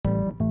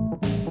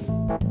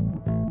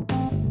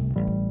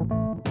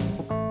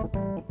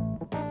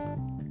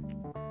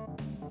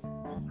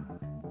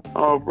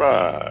All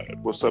right.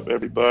 What's up,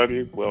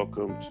 everybody?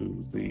 Welcome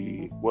to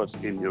the What's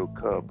in Your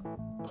Cup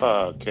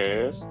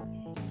podcast.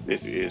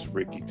 This is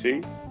Ricky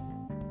T.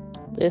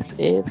 This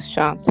is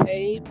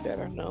Shantae,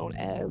 better known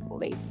as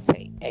Lady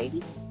Tay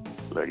 80.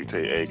 Lady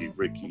Tay 80,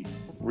 Ricky,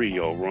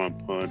 Rio Run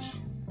Punch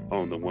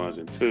on the ones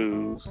and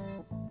twos.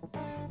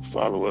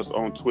 Follow us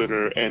on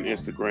Twitter and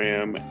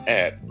Instagram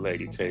at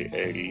Lady Tay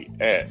 80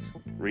 at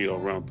Rio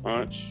Run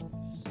Punch.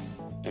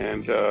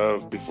 And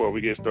before we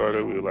get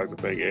started, we would like to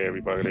thank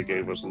everybody that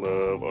gave us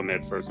love on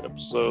that first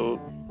episode.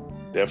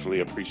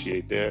 Definitely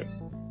appreciate that.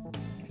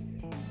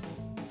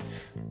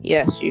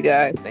 Yes, you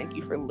guys, thank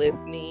you for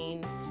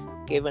listening,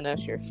 giving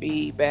us your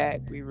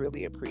feedback. We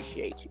really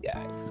appreciate you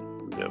guys.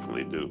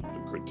 Definitely do.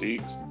 The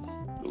critiques,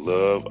 the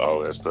love, all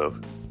that stuff.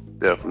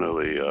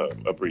 Definitely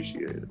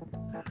appreciate it.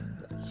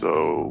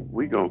 So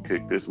we gonna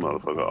kick this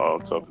motherfucker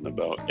off talking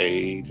about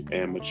age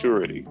and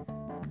maturity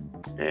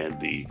and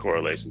the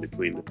correlation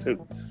between the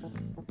two.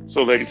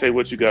 So, Lady Tay,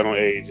 what you got on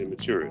age and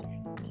maturity?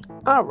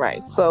 All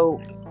right, so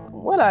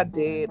what I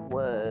did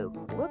was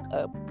look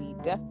up the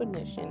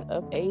definition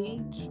of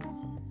age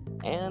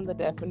and the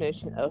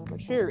definition of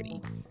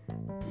maturity.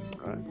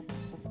 All right.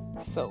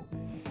 So,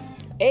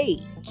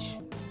 age,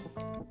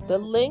 the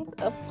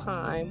length of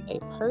time a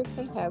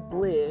person has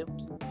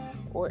lived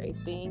or a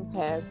thing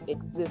has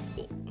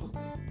existed.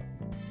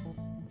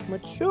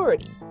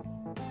 Maturity,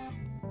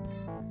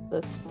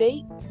 the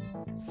state,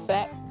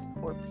 fact,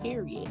 or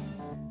period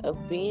of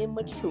being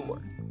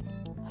mature,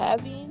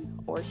 having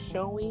or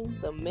showing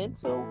the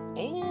mental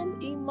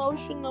and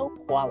emotional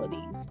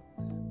qualities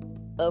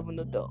of an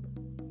adult.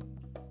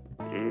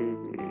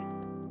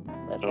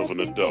 Mm-hmm. Of an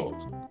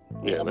adult.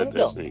 Yeah, let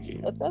that sink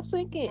in. Let that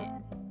sink in.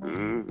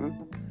 Mm-hmm.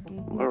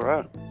 Mm-hmm. All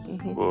right.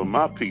 Mm-hmm. Well,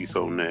 my piece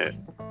on that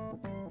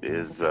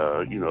is,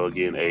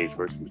 again, age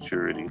versus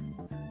maturity.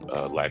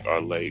 Like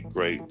our late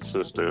great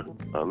sister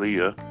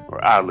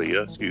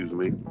Aaliyah, excuse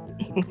me,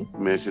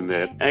 mentioned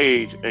that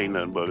age ain't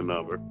nothing but a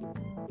number.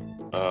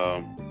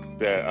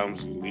 That I'm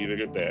just gonna leave it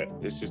at that.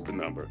 It's just a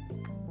number.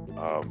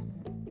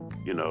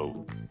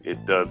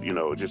 It does.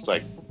 Just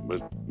like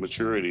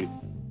maturity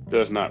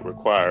does not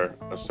require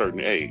a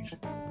certain age.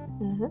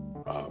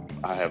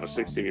 Mm-hmm. I have a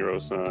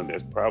 16-year-old son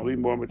that's probably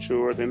more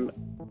mature than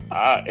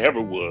I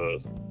ever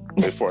was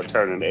before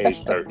turning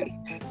age 30.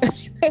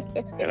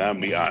 And I'm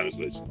be honest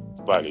with you.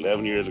 About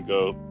 11 years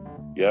ago,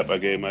 yep, I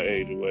gave my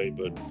age away,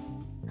 but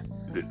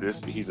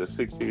he's a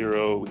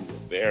 16-year-old. He's a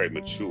very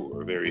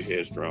mature, very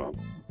headstrong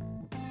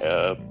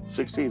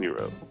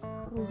 16-year-old.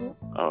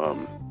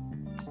 Mm-hmm.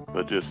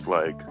 But just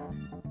like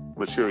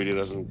maturity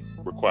doesn't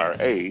require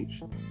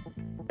age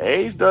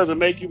doesn't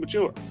make you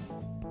mature.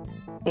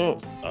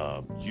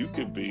 You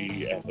could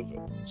be at a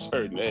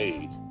certain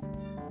age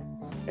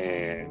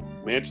and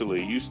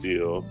mentally you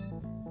still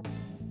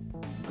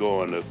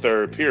going to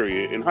third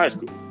period in high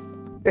school.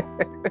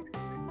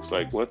 It's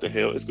like, what the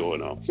hell is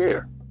going on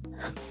here?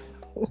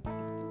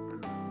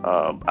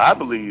 I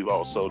believe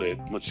also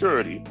that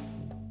maturity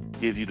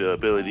gives you the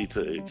ability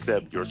to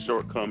accept your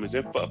shortcomings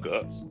and fuck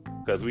ups,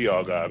 because we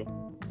all got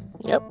them.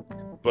 Yep.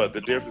 But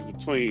the difference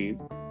between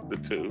the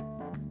two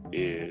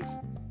is,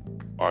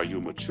 are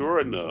you mature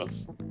enough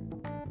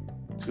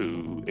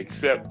to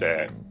accept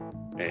that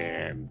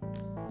and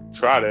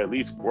try to at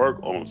least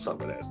work on some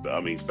of that stuff? I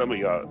mean, some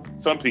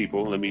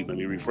people, let me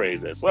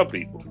rephrase that. Some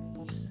people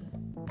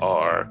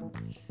are,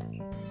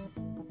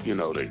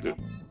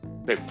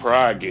 they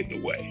pride get in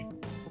the way.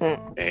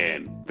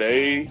 And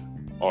they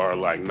are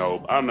like,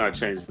 no, I'm not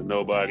changing for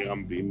nobody.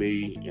 I'm gonna be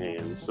me.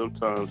 And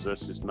sometimes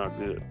that's just not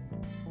good.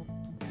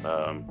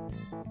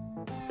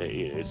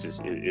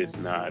 It's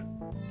not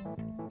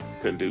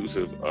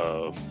conducive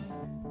of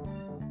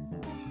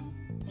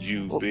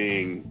you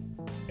being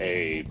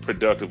a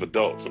productive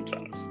adult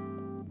sometimes.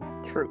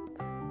 Truth.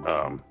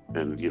 And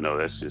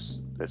that's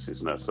just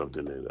not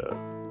something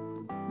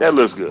that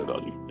looks good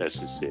on you. That's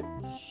just it.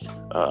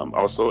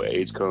 Also,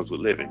 age comes with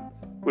living,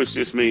 which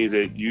just means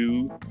that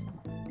you,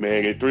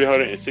 man, get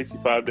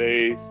 365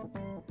 days,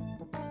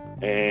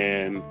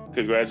 and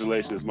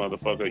congratulations,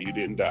 motherfucker, you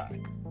didn't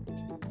die.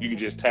 You can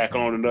just tack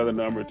on another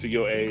number to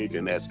your age,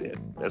 and that's it.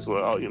 That's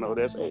what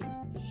that's age.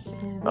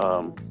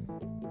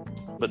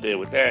 But then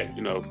with that,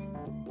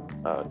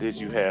 did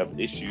you have an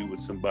issue with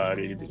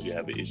somebody? Did you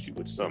have an issue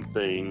with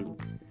something?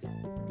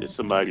 Did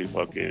somebody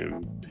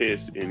fucking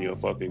piss in your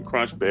fucking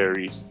crunch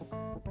berries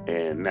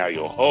and now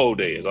your whole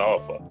day is all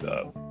fucked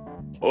up?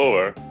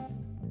 Or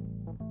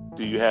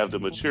do you have the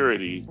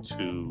maturity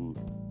to,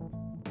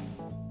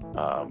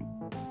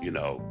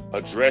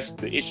 address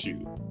the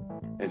issue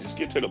and just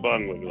get to the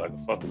bottom of it like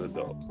a fucking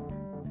adult?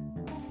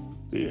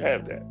 Do you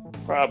have that?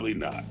 Probably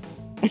not.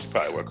 You should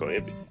probably work on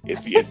it.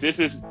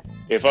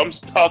 If I'm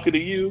talking to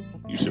you,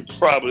 you should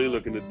probably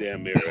look in the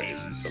damn mirror and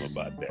do something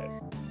about that,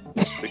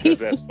 because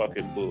that's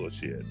fucking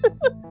bullshit.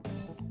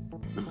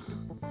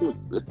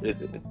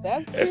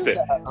 That's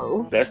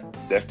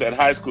that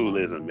high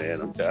schoolism, man.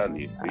 I'm telling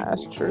you.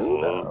 That's true,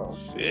 though.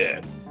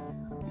 Shit.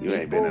 You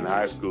ain't been in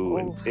high school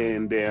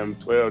in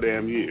 12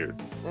 damn years.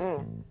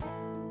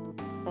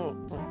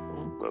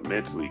 But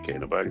mentally,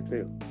 can't nobody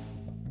tell.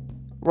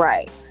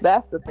 Right.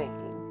 That's the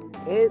thing.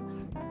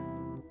 It's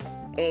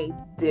a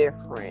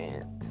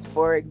difference.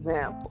 For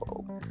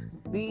example,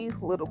 these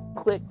little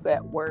cliques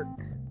at work.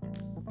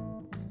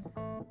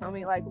 I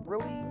mean, like,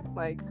 really?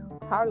 Like,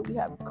 how do we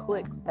have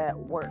cliques at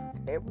work?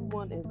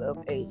 Everyone is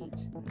of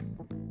age.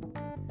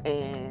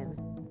 And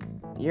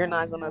you're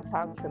not going to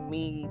talk to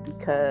me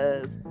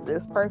because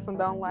this person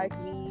don't like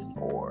me,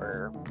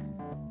 or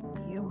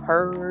you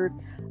heard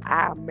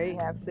I may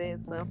have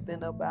said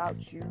something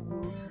about you,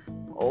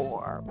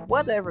 or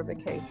whatever the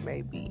case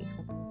may be.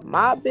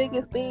 My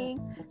biggest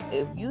thing,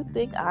 if you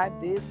think I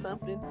did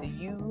something to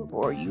you,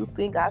 or you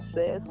think I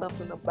said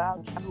something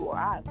about you, or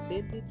I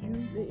offended you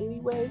in any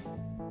way,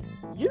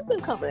 you can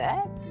come and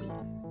ask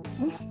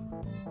me.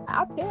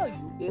 I'll tell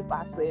you if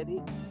I said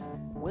it,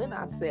 when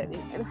I said it,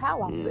 and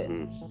how I said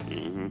it.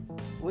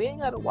 We ain't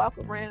gotta walk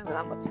around and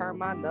I'm gonna turn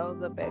my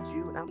nose up at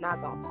you and I'm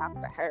not gonna talk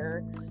to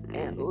her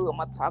and I'm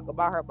gonna talk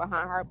about her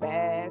behind her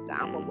back.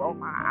 I'm gonna roll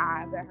my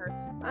eyes at her.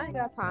 I ain't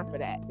got time for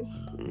that.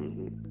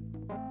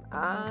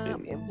 I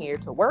am here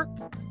to work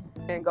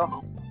and go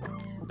home.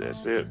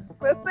 That's it.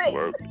 That's it.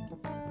 Work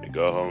and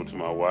go home to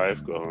my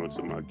wife, go home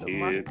to my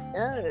kids.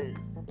 Yes.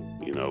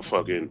 You know,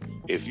 fucking,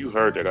 if you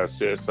heard that I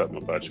said something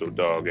about your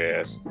dog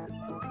ass,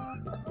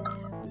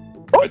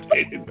 let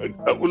me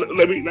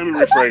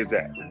rephrase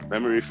that.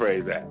 Let me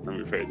rephrase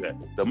that.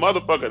 The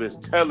motherfucker that's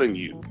telling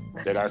you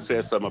that I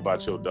said something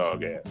about your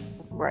dog ass.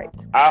 Right.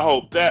 I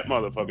hope that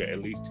motherfucker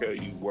at least tell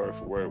you word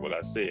for word what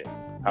I said.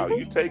 How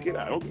you take it,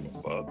 I don't give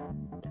a fuck.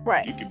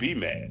 Right. You can be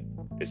mad,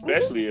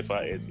 especially if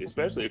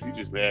you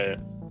just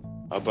mad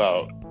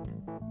about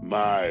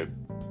my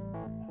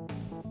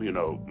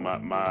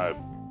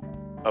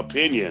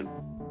opinion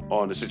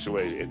on the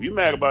situation. If you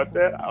mad about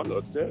that, I don't know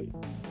what to tell you.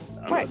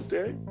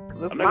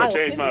 I'm not gonna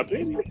change my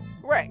opinion.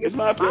 Right. It's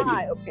my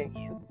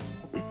opinion.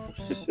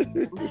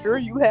 I'm sure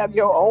you have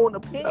your own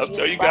opinion. I'm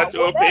sure you got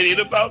your opinion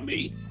about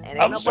me.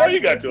 I'm sure you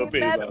got your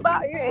opinion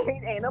about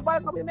me. Ain't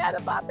nobody gonna be mad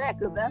about that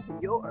because that's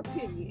your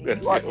opinion.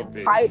 That's you are your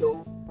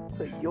entitled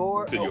to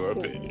your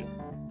opinion.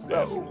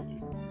 So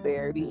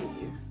there it is.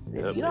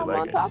 If you don't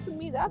want to talk to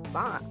me, that's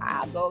fine.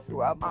 I'll go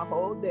throughout my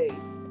whole day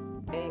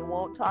and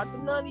won't talk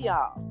to none of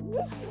y'all.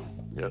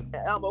 Yep.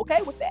 I'm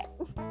okay with that.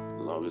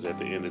 As long as at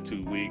the end of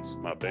 2 weeks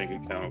my bank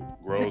account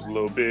grows a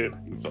little bit,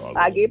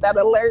 I get that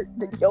alert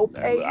that your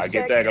pay. I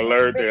get that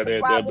alert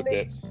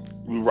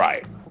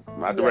right.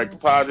 My direct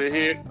deposit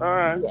hit. All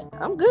right. Yeah,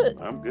 I'm good.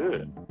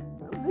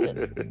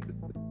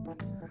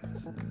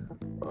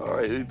 All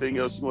right. Anything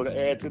else you want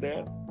to add to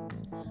that?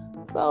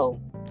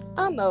 So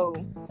I know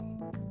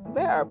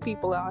there are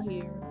people out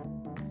here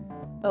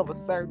of a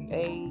certain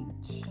age,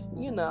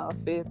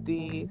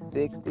 50,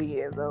 60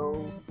 years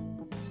old,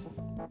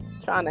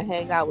 trying to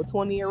hang out with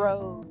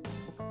 20-year-olds.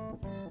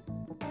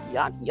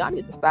 Y'all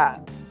need to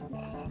stop.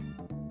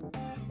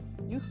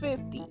 You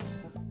 50.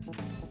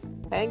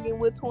 Hanging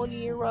with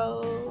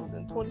 20-year-olds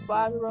and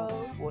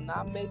 25-year-olds will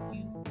not make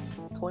you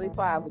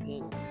 25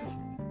 again.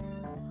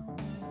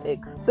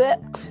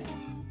 Except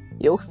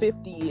your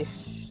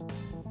 50-ish,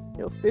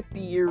 your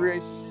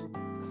 50-year-ish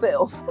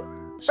self.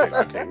 Shit,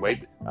 I can't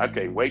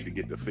wait to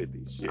get to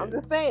 50. Shit. I'm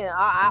just saying,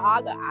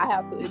 I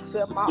have to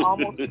accept my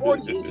almost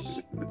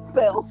 40-ish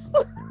self.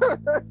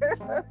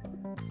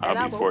 And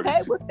I'm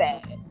okay with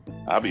that.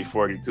 I'll be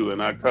 42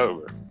 in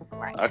October.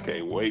 Right. I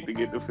can't wait to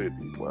get to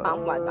 50. Wow.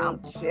 I'm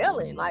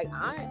chilling. Like,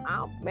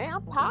 I'm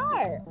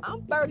tired.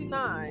 I'm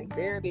 39.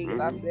 There it is.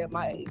 Mm-hmm. I said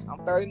my age. I'm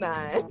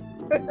 39.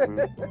 Mm-hmm.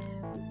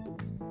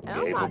 And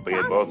I'm not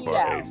trying to be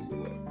out.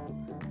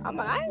 I'm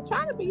like, I ain't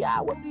trying to be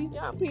out with these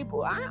young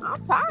people.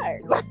 I'm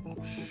tired.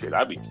 Shit,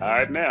 I be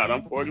tired now, and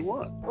I'm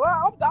 41.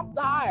 Well, I'm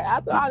tired.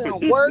 After I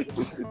done worked,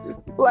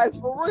 like,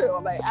 for real.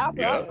 Like,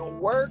 after I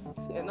done worked,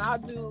 and I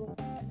do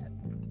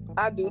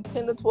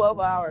 10 to 12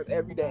 hours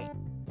every day.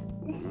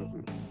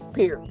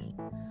 Period.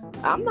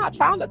 I'm not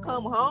trying to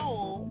come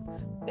home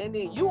and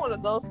then you want to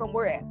go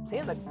somewhere at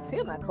 10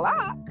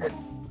 o'clock.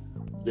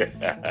 I'm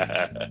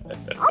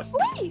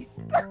asleep.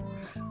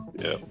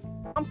 Yeah.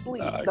 I'm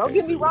asleep. Don't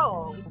get me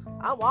wrong.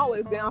 I'm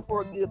always down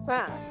for a good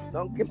time.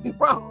 Don't get me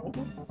wrong.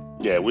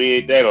 Yeah, we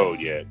ain't that old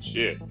yet.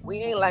 Shit. We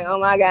ain't like, oh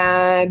my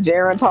God,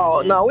 Jaron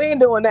Tall. No, we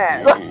ain't doing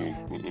that.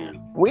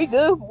 We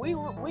good. We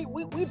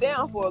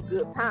down for a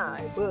good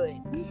time, but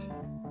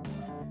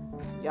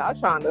y'all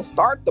trying to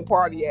start the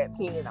party at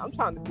 10. I'm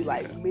trying to be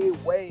like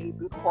midway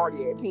through the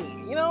party at 10.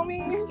 You know what I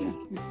mean? You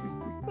know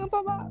what I'm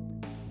talking about?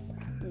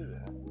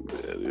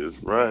 That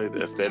is right.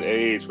 That's that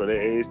age where the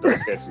age start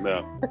catching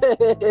up.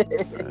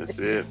 That's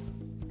it.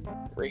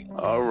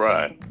 All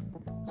right.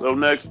 So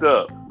next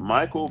up,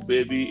 Michael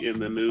Bibby in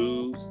the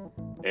news,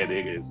 and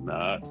it is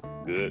not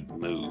good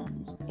news.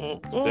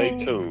 Stay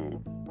tuned.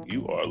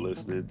 You are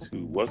listening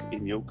to What's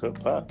in Your Cup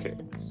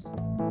podcast.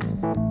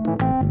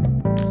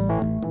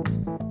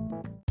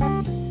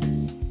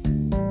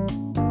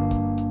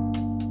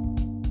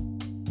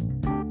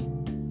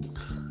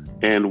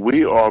 And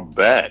we are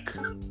back.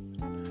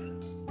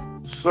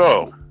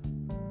 So,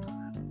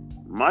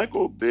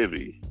 Michael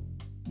Bibby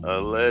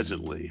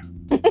allegedly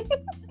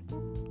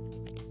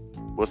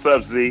What's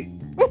up, Z?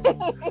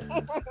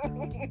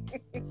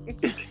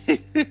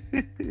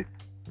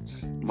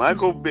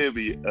 Michael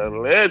Bibby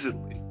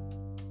allegedly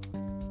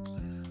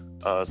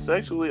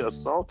sexually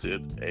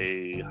assaulted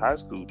a high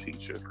school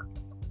teacher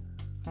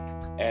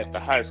at the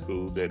high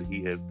school that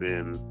he has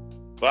been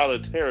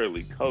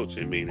voluntarily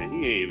coaching, meaning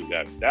he ain't even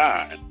got a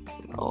dime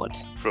Lord.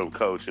 from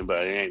coaching,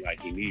 but it ain't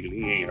like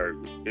he ain't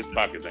hurting. His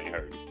pockets ain't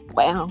hurting.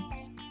 Wow.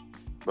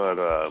 But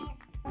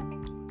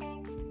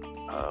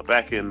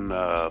back in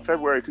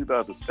February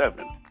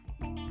 2007,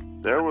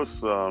 there was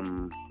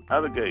some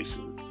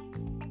allegations.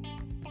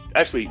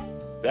 Actually,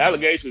 the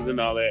allegations and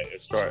all that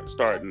is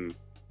starting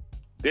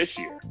this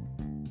year.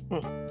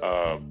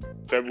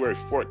 February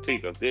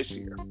 14th of this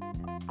year.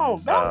 Oh,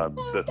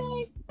 Valentine's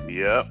Day?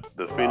 Yep.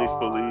 The Phoenix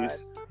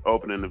police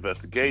opened an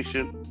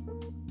investigation.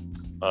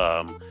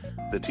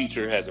 The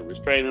teacher has a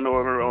restraining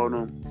order on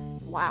him.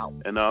 Wow.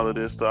 And all of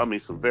this stuff. I mean,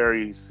 some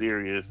very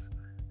serious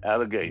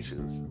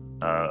allegations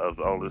of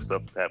all this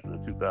stuff that happened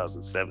in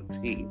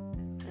 2017.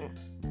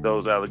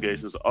 Those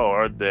allegations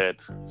are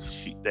that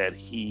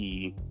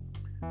he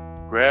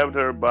grabbed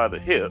her by the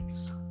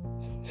hips,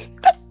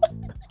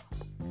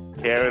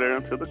 carried her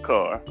into the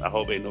car. I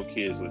hope ain't no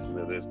kids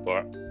listening to this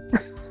part.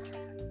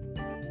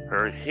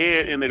 Her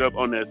head ended up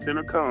on that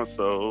center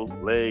console,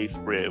 legs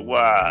spread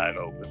wide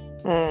open.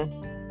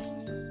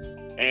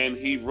 And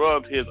he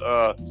rubbed his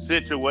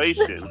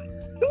situation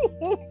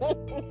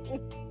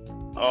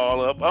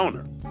all up on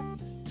her.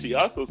 She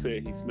also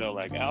said he smelled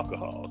like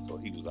alcohol, so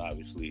he was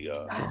obviously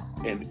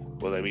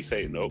let me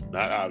say nope,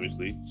 not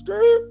obviously,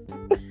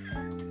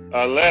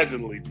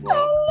 allegedly drunk.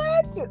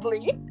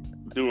 Allegedly.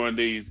 Doing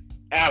these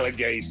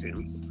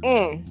allegations.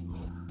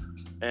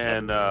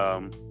 And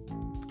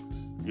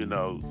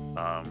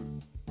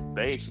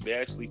they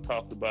actually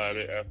talked about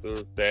it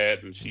after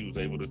that, and she was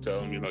able to tell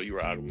him, you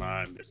were out of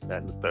line, this,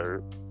 that, and the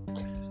third.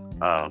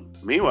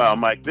 Meanwhile,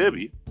 Mike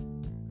Bibby,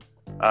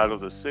 out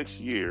of the 6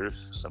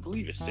 years, I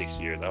believe it's 6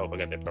 years, I hope I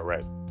got that part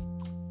right.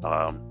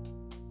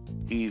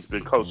 He's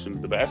been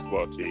coaching the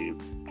basketball team.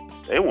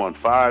 They won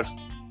 5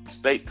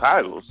 state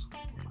titles,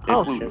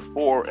 including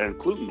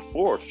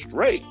four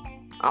straight.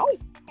 Oh.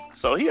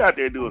 So he out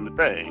there doing the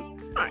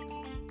thing,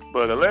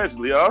 but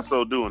allegedly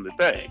also doing the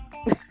thing.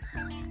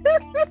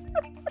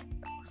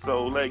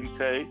 So Leggy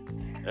Tay,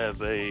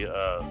 as a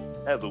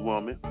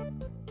woman,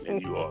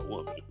 and you are a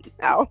woman.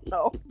 I don't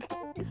know.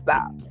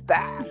 Stop.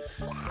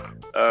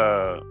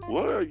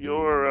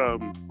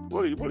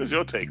 What is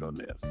your take on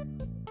this?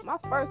 My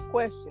first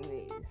question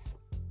is,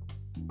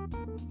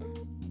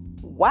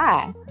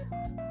 why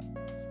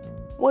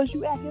was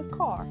you at his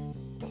car?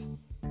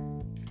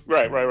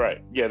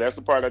 Right. Yeah, that's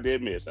the part I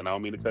did miss, and I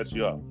don't mean to cut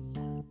you off.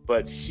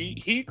 But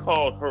he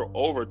called her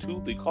over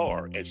to the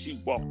car, and she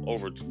walked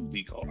over to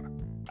the car.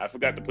 I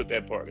forgot to put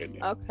that part in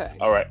there. Okay.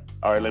 All right.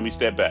 Let me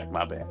step back.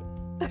 My bad.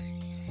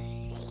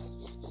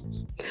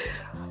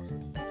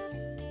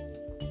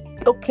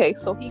 Okay,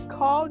 so he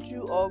called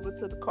you over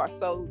to the car.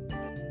 So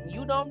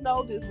you don't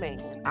know this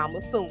man, I'm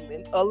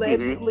assuming,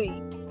 allegedly.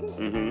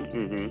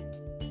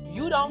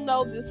 You don't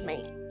know this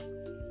man.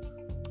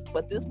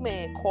 But this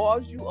man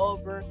calls you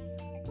over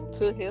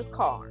to his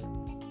car.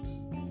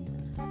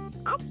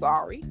 I'm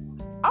sorry.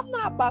 I'm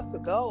not about to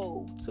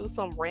go to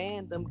some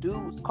random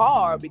dude's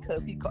car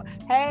because he called,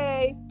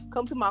 hey,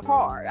 come to my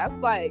car. That's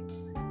like,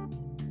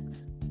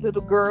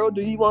 little girl,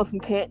 do you want some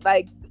cat?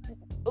 Like,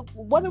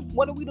 what are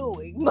we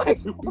doing?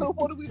 Like,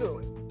 what are we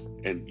doing?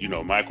 And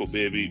Mike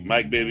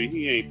Bibby,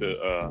 he ain't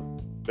the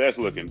best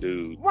looking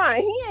dude.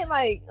 Right. He ain't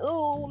like,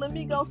 oh, let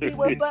me go see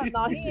what's up.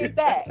 No, he ain't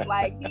that.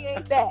 Like, he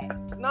ain't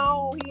that.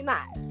 No, he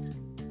not.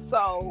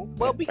 So,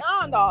 but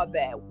beyond all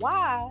that,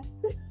 why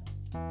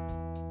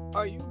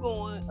are you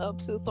going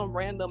up to some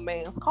random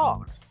man's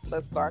car?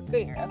 Let's start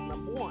there. That's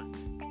number one.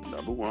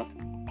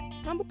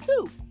 Number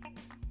two.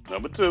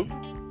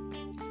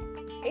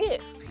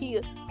 If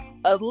he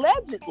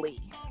allegedly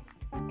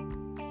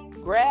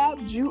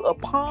grabbed you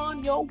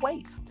upon your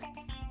waist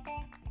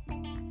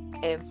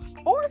and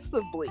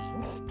forcibly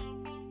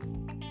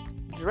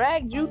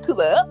dragged you to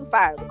the other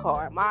side of the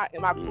car, am I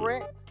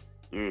correct?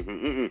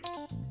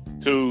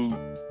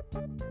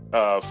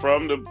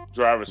 From the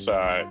driver's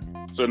side.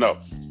 So no,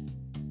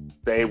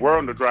 they were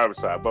on the driver's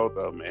side, both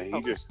of them, and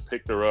he just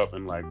picked her up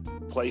and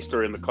placed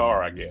her in the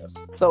car, I guess.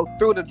 So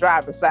through the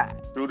driver's side.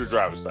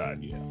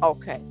 Yeah.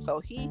 Okay, so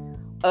he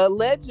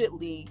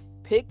allegedly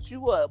picked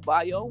you up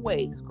by your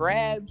waist,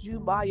 grabbed you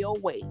by your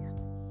waist,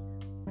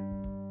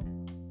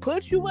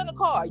 put you in the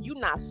car. You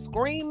not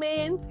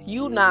screaming,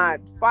 you not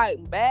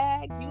fighting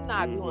back, you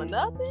not doing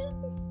nothing.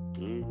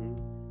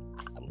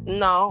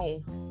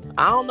 No,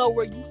 I don't know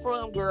where you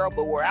from, girl,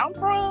 but where I'm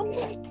from,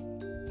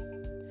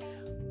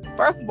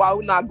 first of all,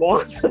 we're not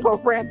going to no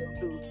random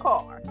dude's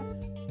car.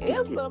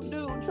 If some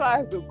dude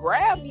tries to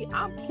grab me,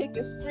 I'm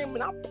kicking,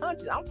 screaming, I'm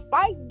punching, I'm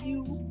fighting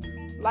you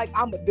like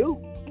I'm a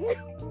dude.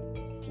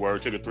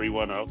 Word to the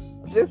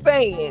 310. Just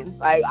saying,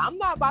 like, I'm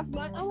not about to be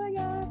like, oh my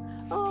god,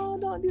 oh,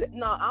 don't do that.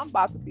 No, I'm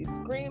about to be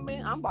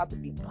screaming, I'm about to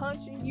be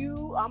punching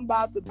you, I'm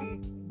about to be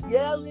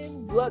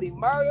yelling, bloody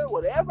murder,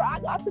 whatever I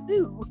got to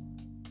do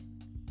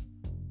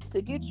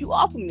to get you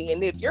off of me.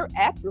 And if you're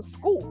at the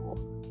school,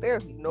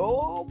 there's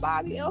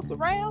nobody else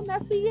around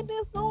that's seeing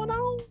this going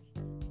on.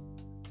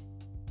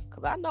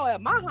 Because I know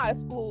at my high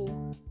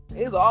school,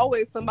 there's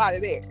always somebody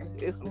there.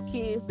 There's some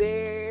kids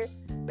there.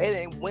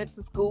 They done went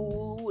to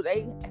school.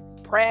 They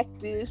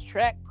practice,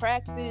 track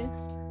practice,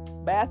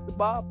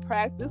 basketball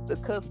practice, the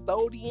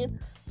custodian.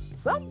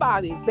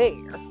 Somebody's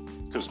there.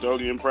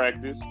 Custodian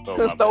practice? Oh,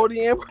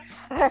 Custodian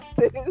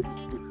practice.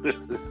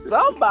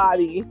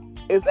 Somebody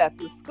is at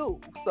the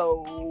school.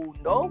 So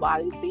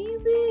nobody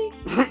sees it.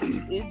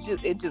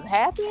 It just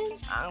happened.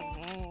 I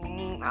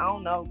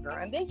don't know, girl.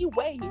 And then you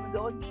wait. Here we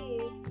go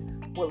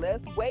again. Well,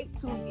 let's wait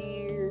 2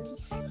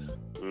 years.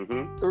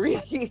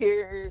 3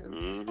 years.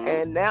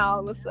 And now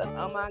all of a sudden,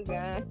 oh my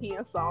God, he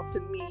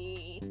assaulted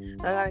me.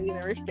 I gotta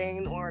get a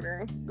restraining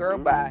order. Girl,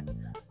 bye.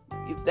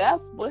 If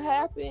that's what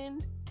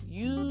happened,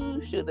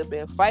 you should have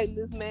been fighting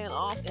this man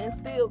off and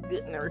still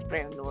getting a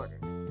restraining order.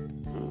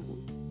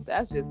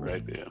 That's just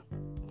right there.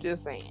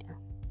 Just saying.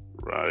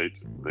 Right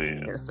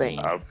there. Just saying.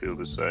 I feel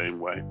the same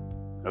way.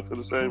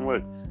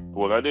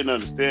 What I didn't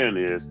understand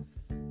is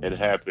it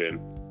happened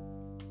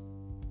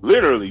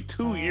literally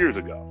 2 years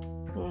ago.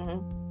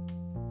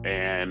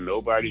 And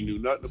nobody knew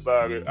nothing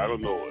about it. I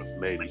don't know if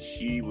maybe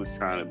she was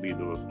trying to be I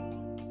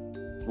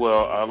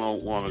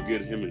don't want to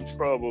get him in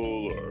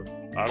trouble, or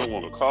I don't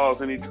want to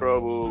cause any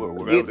trouble, or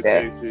whatever the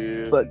case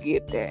is.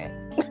 Forget that.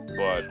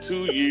 But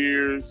 2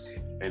 years,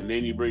 and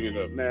then you bring it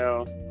up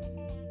now.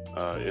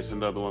 It's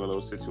another one of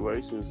those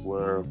situations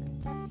where,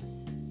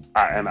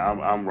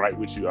 I'm right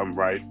with you. I'm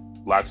right,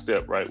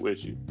 lockstep, right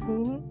with you.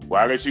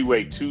 Why did you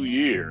wait 2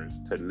 years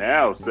to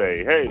now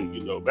say, hey,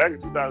 back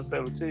in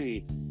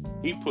 2017,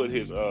 he put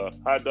his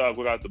hot dog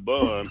without the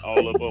bun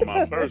all up on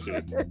my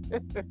person,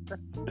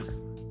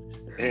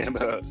 and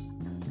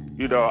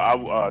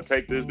I'll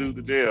take this dude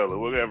to jail or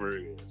whatever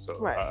it is. So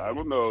right. I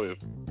don't know if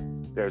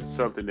there's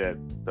something that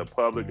the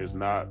public is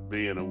not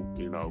being,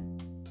 being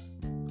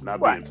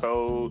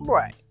told.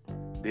 Right.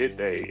 Did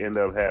they end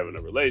up having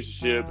a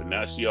relationship and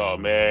now she all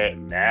mad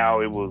and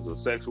now it was a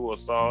sexual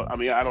assault? I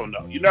mean, I don't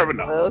know. You never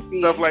know. Well,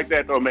 stuff like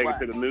that don't make it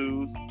to the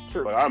news.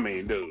 True. But I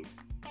mean, dude,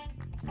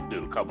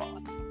 come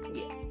on.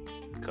 Yeah.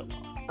 Come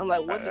on. I'm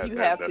like, what do you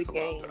have to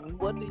gain?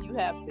 What do you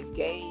have to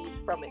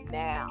gain from it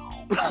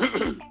now?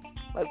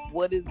 Like,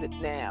 what is it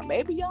now?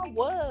 Maybe y'all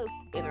was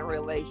in a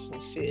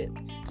relationship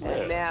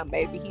and now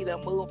maybe he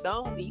done moved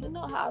on. Do you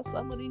know how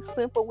some of these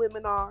simple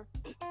women are?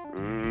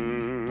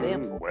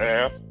 Simple.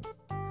 Well,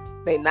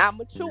 they not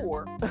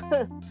mature.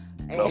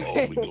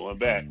 We going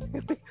back.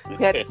 We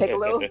had to take a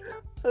little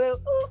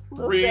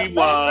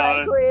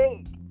rewind.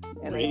 Quick.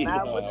 And they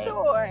not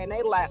mature. And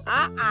they like,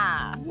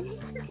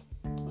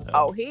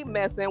 oh, he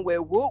messing with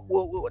whoop,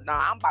 whoop, whoop. No,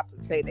 I'm about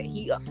to say that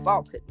he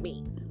assaulted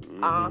me.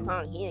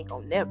 He ain't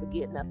gonna never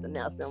get nothing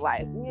else in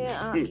life.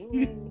 Yeah.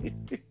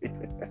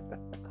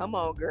 Come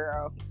on,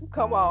 girl.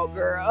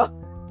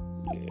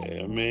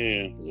 Yeah,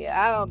 man.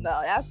 Yeah, I don't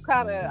know. That's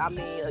kind of,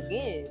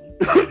 again,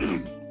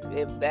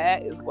 if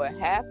that is what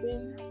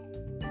happened,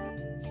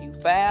 you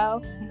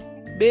foul,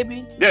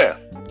 baby. Yeah.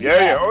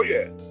 Oh,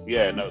 yeah.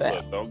 Yeah, no,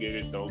 look, don't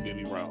get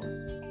me wrong.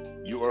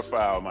 You are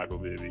foul, Michael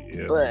Bibby.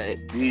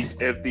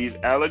 If these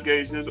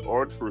allegations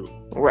are true,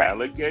 right.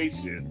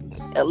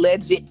 Allegations.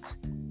 Alleged.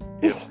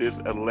 If this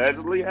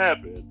allegedly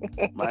happened,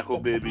 Michael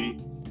Bibby,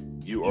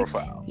 you are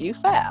foul. You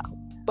foul.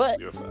 But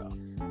you're foul.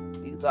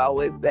 There's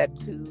always that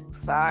two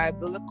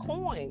sides of the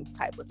coin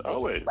type of thing.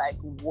 Always. Like,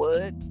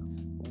 what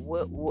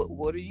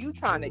are you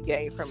trying to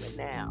gain from it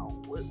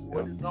now?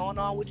 What is going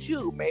on with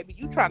you? Maybe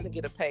you trying to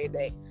get a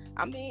payday.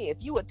 I mean, if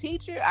you a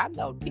teacher, I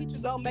know teachers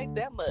don't make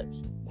that much.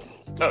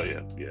 Oh,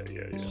 yeah.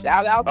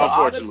 Shout out to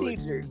all the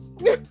teachers.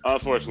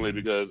 Unfortunately,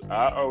 because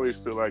I always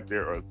feel like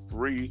there are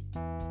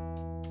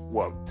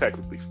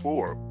technically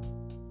four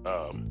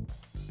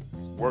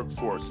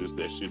workforces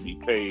that should be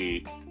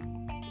paid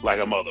like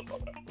a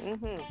motherfucker.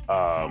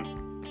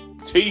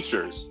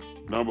 Teachers,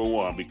 number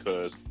one,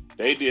 because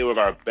they deal with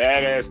our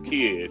badass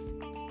kids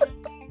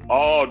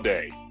all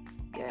day.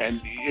 Yeah.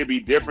 And it'd be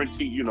different.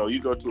 You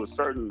go to a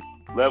certain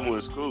level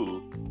in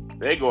school,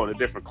 they go into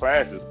different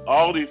classes.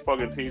 All these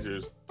fucking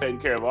teachers taking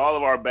care of all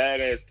of our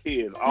badass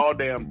kids all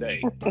damn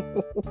day.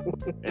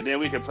 And then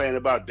we complain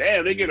about,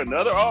 damn, they get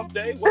another off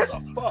day? What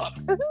the fuck?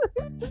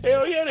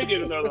 Hell yeah, they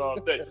get another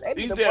off day.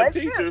 These damn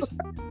teachers,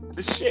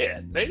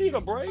 shit, they need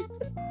a break.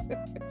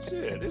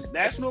 Shit, it's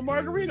National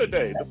Margarita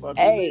Day. The fuck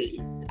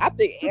I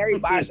think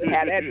everybody should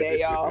have that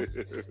day off.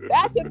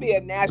 That should be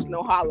a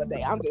national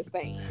holiday. I'm just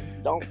saying.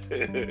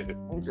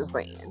 I'm just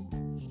saying.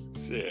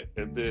 Shit.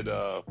 And then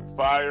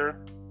fire,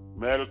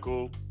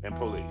 medical, and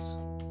police.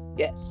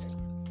 Yes.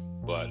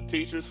 But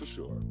teachers for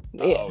sure.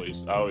 Yeah.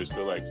 I always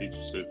feel like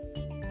teachers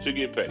should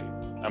get paid.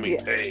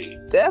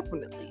 Paid.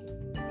 Definitely.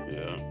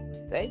 Yeah.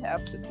 They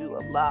have to do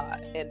a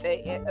lot. And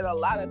a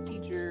lot of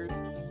teachers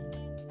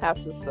have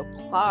to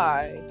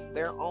supply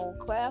their own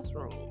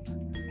classrooms.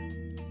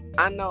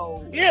 I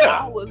know when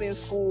I was in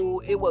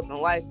school, it wasn't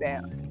like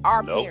that.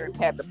 Our parents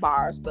had to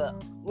borrow stuff.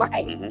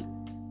 Like,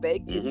 Mm-hmm. they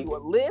give you a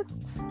list,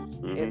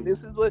 Mm-hmm. and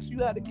this is what you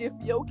got to give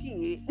for your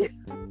kid.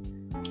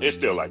 It's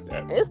still like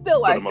that. It's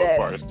still like For the most that.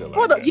 part, it's still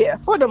like that. Yeah,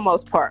 for the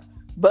most part.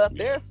 But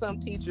Yeah. there are some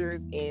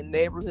teachers in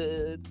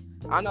neighborhoods,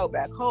 I know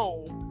back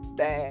home,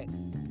 that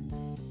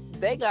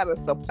they gotta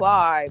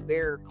supply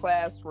their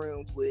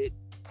classrooms with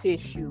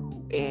tissue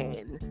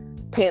and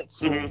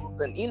pencils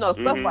and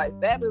stuff like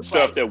that. Is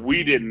Stuff like, that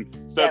we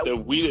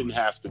didn't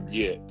have to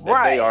get. That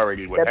Right. they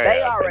already would that have.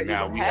 they already and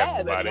now would we have, have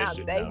to buy and that now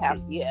shit they now, have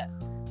too. yeah.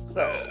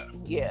 So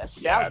shouts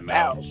Yeah,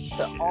 out to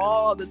shit.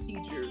 all the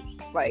teachers,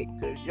 like,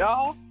 cause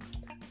y'all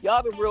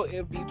the real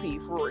MVP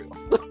for real.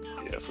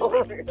 Yeah, For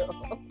for real.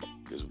 real.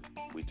 Because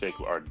we take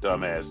our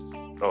dumbass.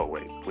 Oh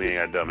wait, we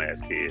ain't got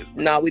dumbass kids.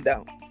 No, we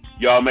don't.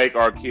 Y'all make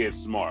our kids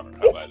smarter.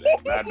 How about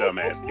that? Not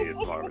dumbass kids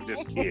smarter,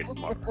 just kids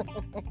smarter.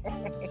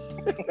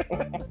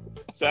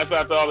 Shouts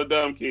out to all the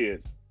dumb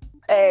kids.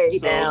 Hey,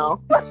 So-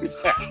 now.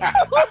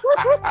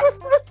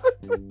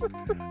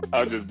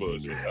 I'm just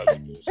bullshit.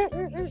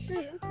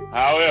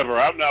 However,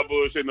 I'm not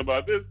bullshitting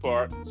about this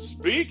part.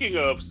 Speaking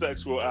of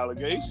sexual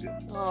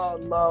allegations, Oh,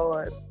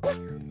 Lord.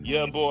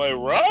 your boy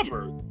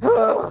Robert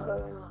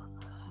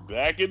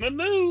back in the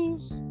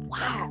news,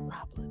 Why,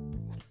 Robert?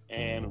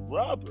 and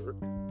Robert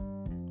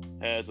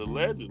has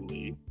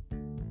allegedly,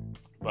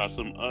 by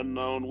some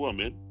unknown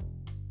woman,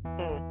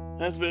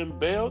 has been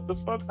bailed the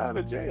fuck out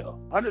of jail.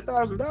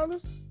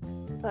 $100,000.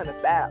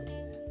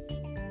 $100,000.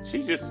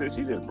 She just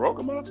broke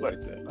him off like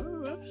that.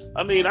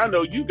 I mean, I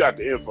know you got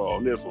the info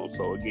on this one,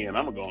 so again,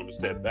 I'm gonna go on a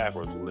step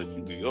backwards and let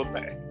you do your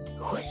thing.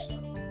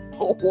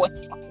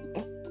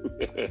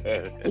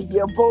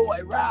 Your boy,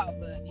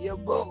 Robert. Your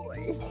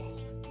boy.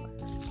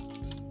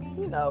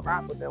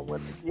 Robert done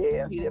went to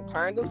jail. He done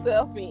turned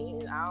himself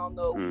in. I don't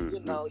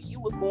know, you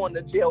was going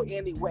to jail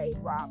anyway,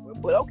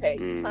 Robert. But okay,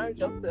 you turned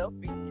yourself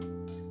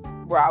in.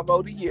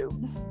 Bravo to you.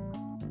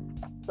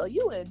 So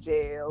you in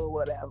jail or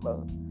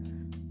whatever.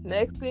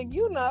 Next thing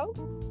you know,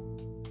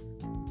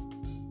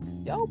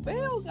 your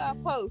bail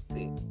got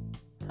posted.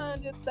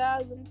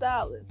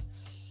 $100,000.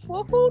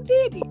 Well, who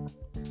did it?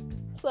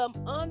 Some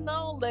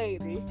unknown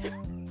lady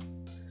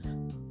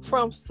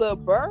from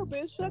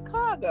suburban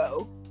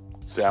Chicago.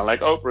 Sound like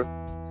Oprah.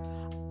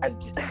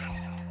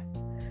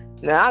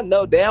 Now I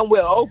know damn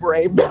well Oprah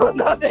ain't bailing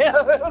no damn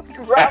Robert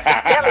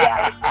Kelly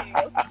out of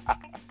jail.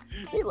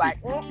 He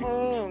like,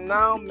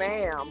 no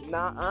ma'am,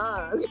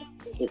 nuh-uh.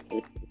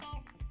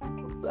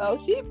 So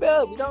she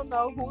bailed. We don't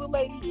know who the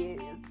lady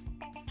is.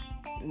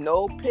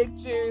 No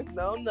pictures,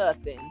 no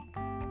nothing.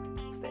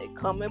 They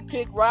come and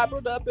pick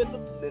Robert up in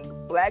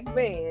the black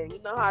van. You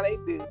know how they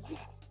do.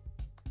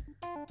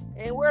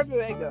 And where do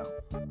they go?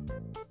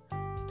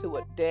 To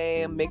a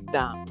damn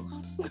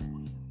McDonald's.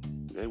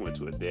 They went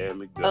to a damn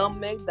McDonald's.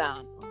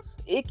 McDonald's.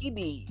 Icky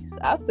D's.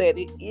 I said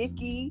it.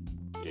 Icky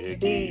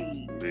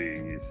D's.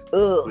 Please.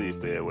 Ugh. Please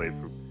stay away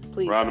from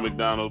Please Ronald don't.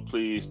 McDonald.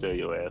 Please stay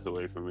your ass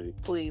away from me.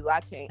 Please,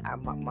 I can't.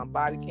 My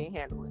body can't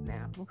handle it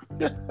now.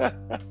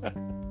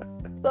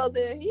 So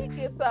then he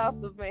gets off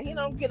the van. He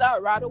don't get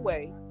out right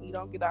away.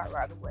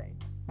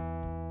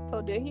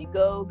 So then he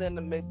goes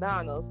into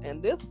McDonald's,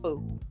 and this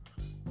fool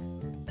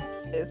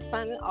is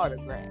signing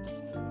autographs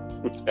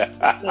in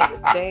the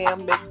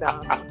damn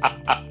McDonald's.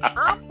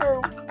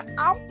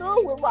 I'm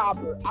through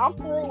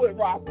with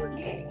Robert.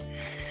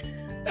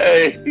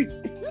 Hey,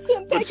 You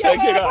couldn't But take your check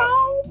it ass out.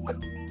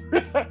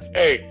 home?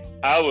 hey,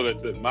 I would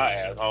have took my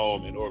ass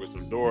home and ordered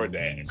some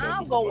DoorDash.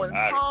 I'm going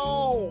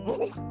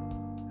home.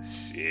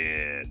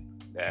 Shit.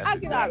 That's I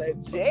get out of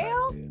exactly jail?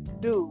 what I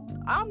did. Dude,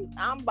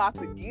 I'm about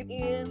to get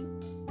in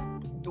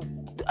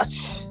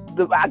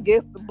the I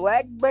guess the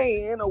black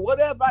van or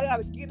whatever I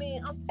gotta get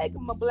in. I'm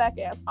taking my black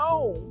ass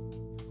home.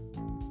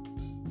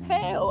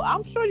 Hell,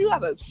 I'm sure you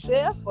got a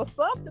chef or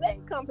something. They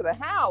can come to the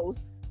house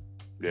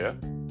Yeah.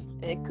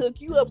 and cook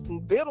you up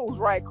some vittles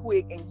right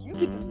quick, and you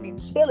can just be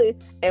chilling,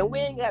 and we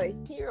ain't gotta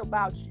hear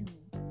about you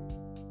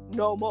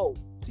no more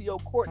to your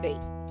court date.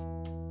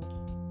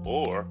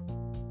 Or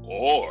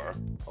Or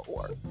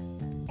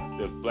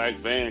the black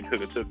van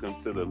could have took him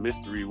to the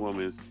mystery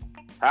woman's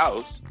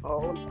house. oh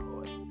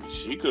Lord.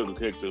 She couldn't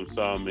cook them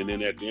some, and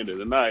then at the end of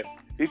the night,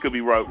 he could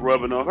be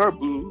rubbing on her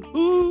booty.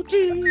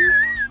 Booty.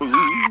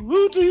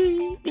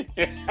 Booga.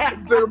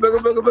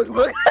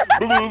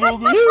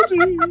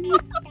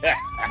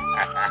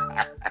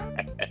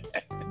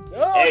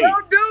 No, Hey,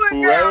 don't do it,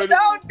 whoever girl.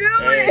 Don't do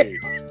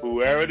it. Hey,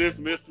 whoever this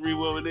mystery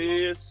woman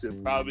is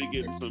should probably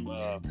get some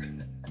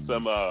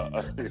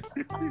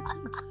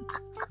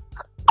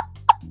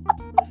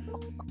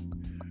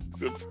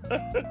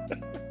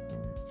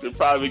should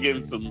probably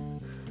get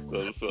some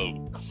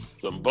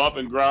bump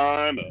and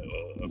grind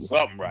or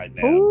something right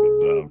now.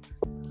 'Cause,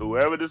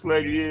 whoever this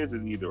lady is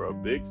either a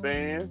big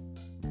fan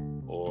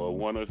or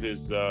one of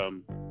his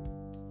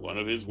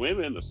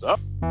women or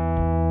something.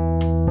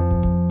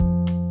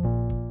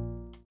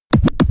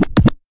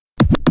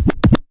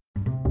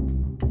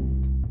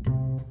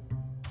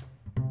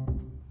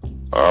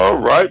 All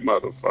right,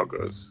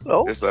 motherfuckers.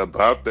 Oh. It's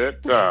about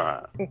that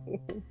time.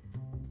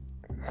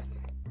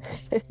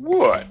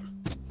 What?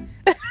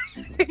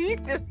 You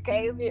just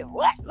came in.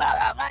 What,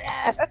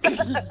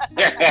 motherfucker?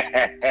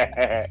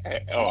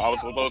 Oh, I was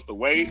supposed to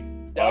wait?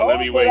 No, Let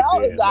me but wait I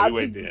then. was Let me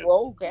wait then.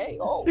 okay.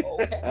 Oh,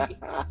 okay.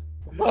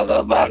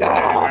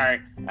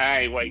 Motherfucker. I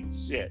ain't waiting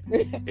shit.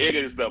 It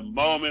is the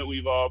moment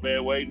we've all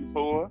been waiting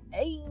for.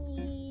 Hey.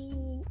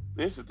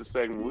 This is the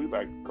segment we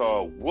like to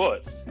call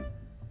What's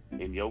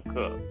in Your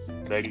Cup.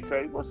 Lady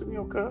Tay, what's in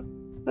your cup?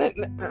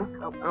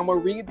 I'm gonna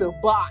read the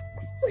box.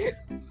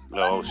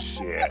 Oh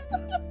shit.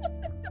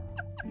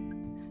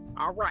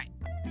 All right.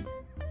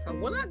 So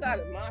what I got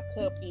in my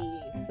cup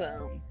is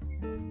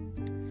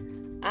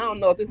I don't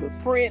know if this is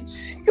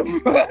French.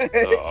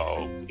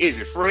 Uh-oh. Is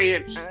it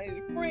French?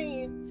 It's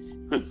French.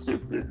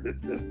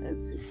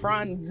 It's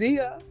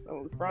Franzia.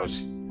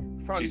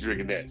 She's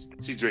drinking that.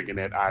 She's drinking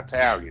that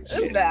Italian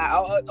shit. That's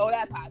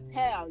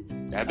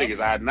Italian. I think it's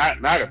not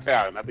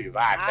Italian. I think it's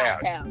Italian.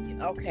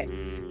 Italian. Okay.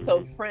 Mm-hmm.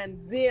 So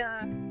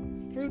Franzia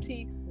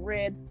fruity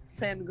red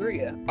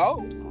sangria.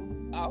 Oh,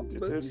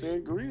 It's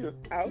sangria.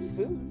 Oh,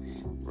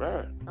 boosh.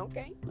 Right.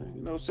 Okay.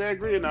 You know,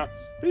 sangria now.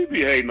 People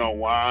be hating on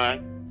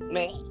wine.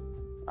 Man.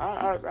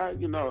 I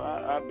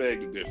beg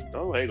to differ.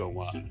 Don't hate on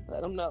wine.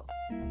 Let them know.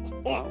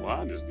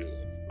 Wine is good.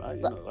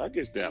 I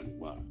get down with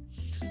wine.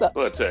 So,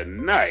 but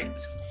tonight,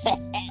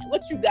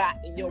 what you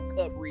got in your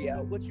cup,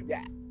 Rio? What you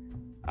got?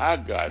 I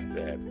got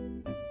that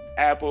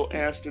apple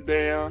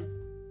Amsterdam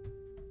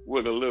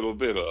with a little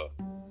bit of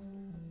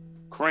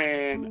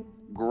cran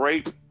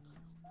grape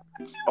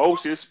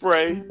ocean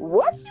spray.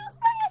 What you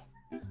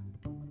say?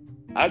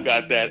 I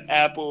got that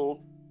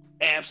apple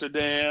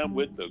Amsterdam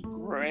with the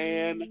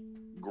cran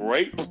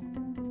grape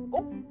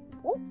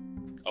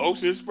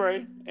ocean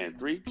spray and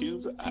 3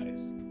 cubes of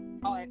ice.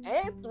 Oh, and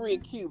 3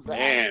 cubes.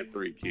 And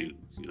 3 cubes.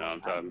 You know what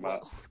I'm talking about?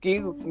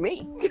 Excuse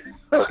me.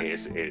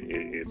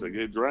 It's a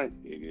good drink.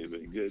 It is a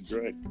good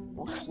drink.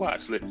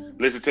 Watch.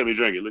 Listen to me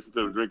drink it. Listen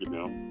to me drink it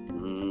now.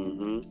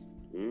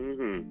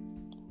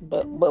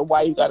 But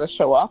why you gotta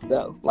show off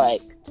though?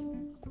 Like,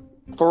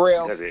 for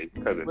real? Because it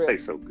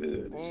tastes so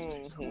good. It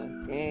tastes so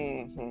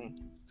good.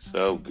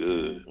 So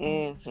good.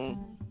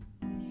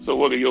 So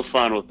what are your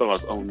final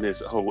thoughts on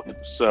this whole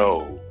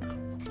episode?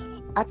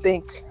 I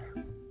think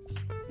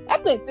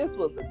this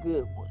was a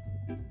good one.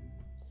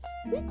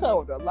 We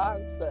covered a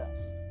lot of stuff.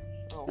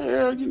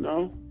 Yeah, you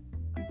know,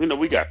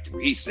 we got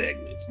 3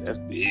 segments. That's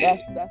big.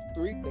 That's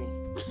 3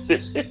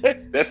 things.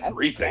 That's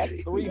 3 things.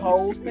 That's 3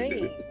 whole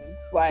things.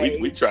 Like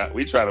we try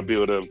to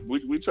build up.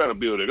 We try to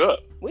build it up.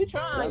 We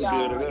trying,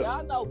 y'all.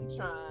 Y'all know we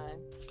trying.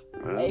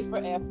 A for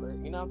effort.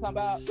 You know what I'm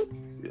talking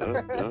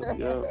about?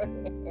 Yeah.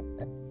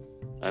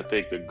 I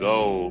think the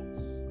goal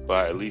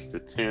by at least the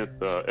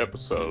 10th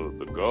episode,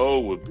 the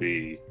goal would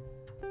be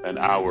an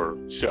hour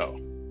show.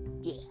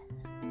 Yeah.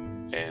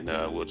 And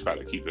we'll try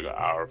to keep it an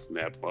hour from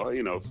that point.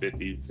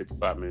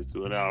 55 minutes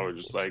to an hour,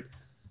 just like,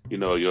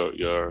 your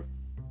the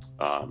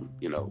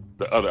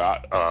other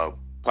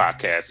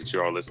podcasts that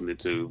you're all listening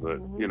to. But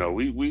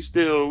we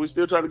still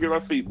try to get our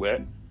feet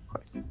wet.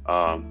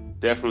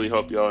 Definitely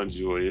hope y'all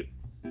enjoy it.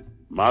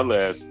 My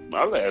last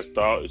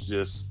thought is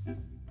just,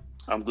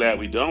 I'm glad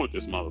we done with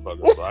this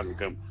motherfucker, so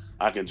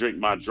I can drink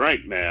my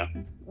drink now.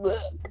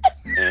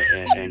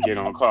 and get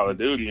on Call of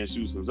Duty and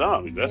shoot some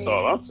zombies. That's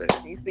all I'm saying.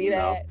 You see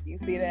that? You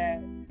see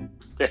that?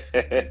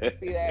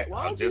 See that?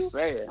 I'm just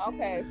saying.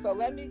 Okay, so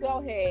let me go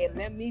ahead and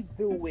let me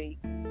do it.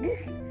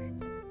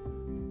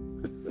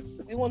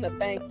 We want to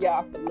thank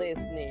y'all for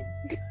listening.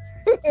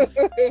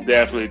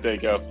 Definitely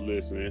thank y'all for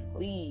listening.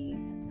 Please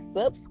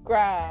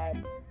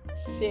subscribe,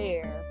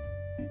 share,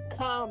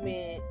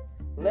 comment.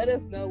 Let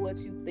us know what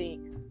you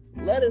think.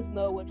 Let us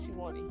know what you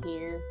want to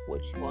hear,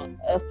 what you want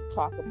us to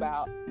talk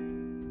about.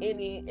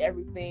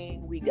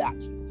 Everything, we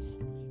got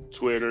you.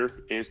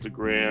 Twitter,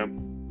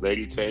 Instagram,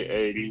 Lady Tay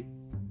 80,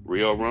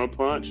 Real Rum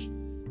Punch,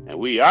 and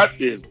we out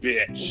this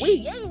bitch.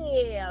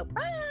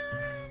 Bye.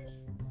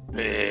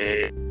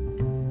 Hey.